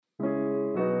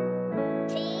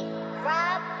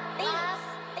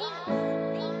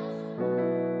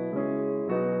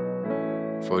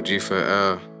Dvo D for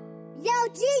L. Yo,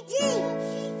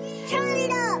 GG, turn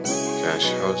it up.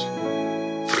 Cash house.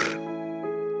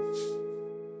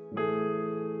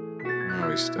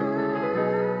 Always stepping.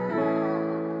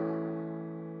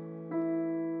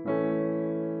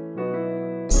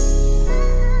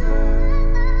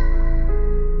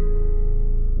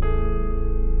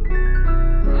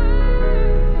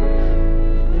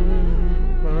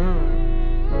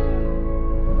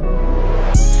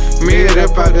 Made it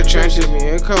up out the trenches, me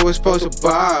and Co was supposed to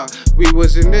ball. We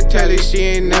was in the telly, she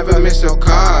ain't never missed no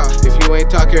call. If you ain't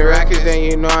talking rackets, then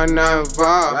you know I'm not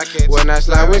involved. When I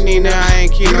slide with Nina, I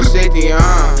ain't keep no safety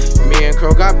on. Me and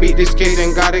Co got beat this case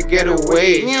and gotta get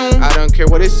away. I don't care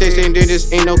what it says, and there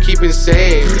just ain't no keeping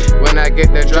safe. When I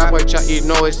get the drop, white chalk, you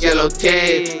know it's yellow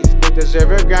tape. They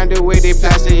deserve a grind the way they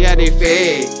plastic, yeah, they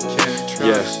fake.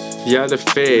 Yeah, they're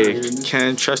fake.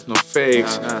 Can't trust no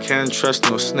fakes. Can't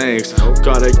trust no snakes.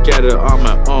 Gotta get it on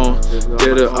my own.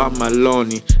 Did it on my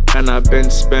lonely. And I've been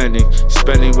spending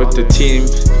with the team.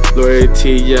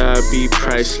 Loyalty, yeah, be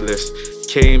priceless.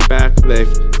 Came back like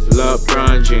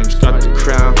LeBron James. Got the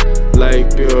crown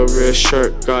like Bill Real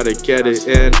shirt. Gotta get it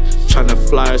in. Tryna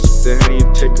fly us with the Henny,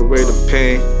 take away the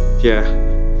pain.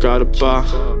 Yeah, gotta ball.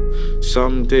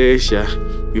 Some days, yeah,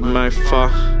 we might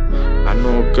fall. I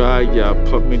know God, yeah,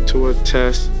 put me to a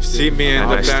test. See me in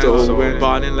the band, still win,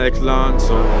 balling like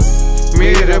Lonzo.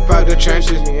 Made it up out the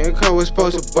trenches, me and Co was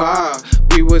supposed to ball.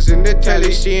 We was in the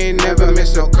telly, she ain't never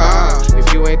missed no call.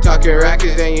 If you ain't talking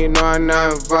rackets, then you know I'm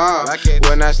not involved.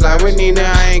 When I slide with Nina,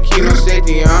 I ain't keep no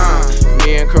safety on.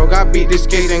 Me and Co got beat this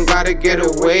case and gotta get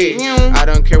away. I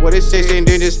don't care what it says, and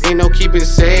there just ain't no keeping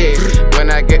safe. When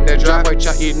I get the drop, white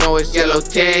chalk, you know it's yellow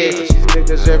tape. They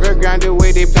deserve a grind the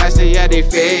way they plastic, yeah, they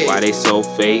fake. Why they so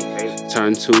fake?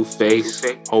 Turn two-faced.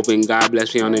 Hoping God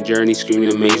bless me on the journey,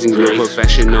 screaming amazing grace.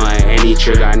 Professional at any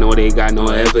trick, I know they got no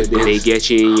evidence. They get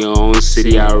you in your own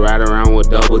city, I ride around with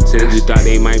double tens. You thought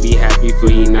they might be happy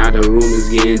for you, now the room is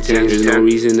getting tense. There's no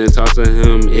reason to talk to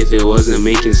him if it wasn't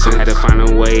making sense. I had to find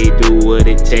a way, do what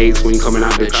it takes when you coming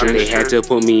out the trench. They had to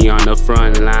put me on the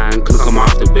front line, couldn't come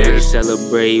off the bench.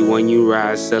 Celebrate when you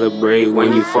rise, celebrate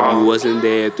when you fall. You wasn't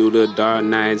there through the dark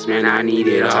nights, man, I need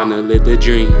it all. Time to live the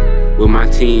dream. With my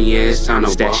team, yeah, it's time to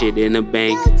stash it in the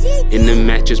bank. In the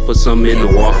mattress, put some in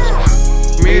the wall.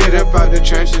 Made it up out the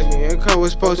trenches, me and Co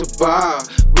was supposed to ball.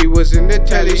 We was in the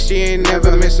telly, she ain't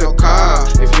never missed no call.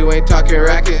 If you ain't talking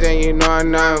rackets, then you know I'm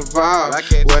not involved.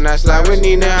 When I slide with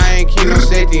Nina, I ain't keep no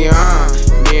safety on.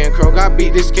 Me and Co got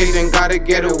beat this case and gotta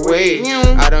get away.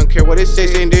 I don't care what it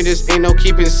says, and there just ain't no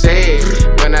keeping safe.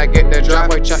 When I get the drop,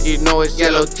 white chalk, you know it's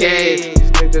yellow tape.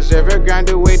 They deserve a grind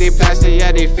the way they plastic,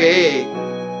 yeah, they fake.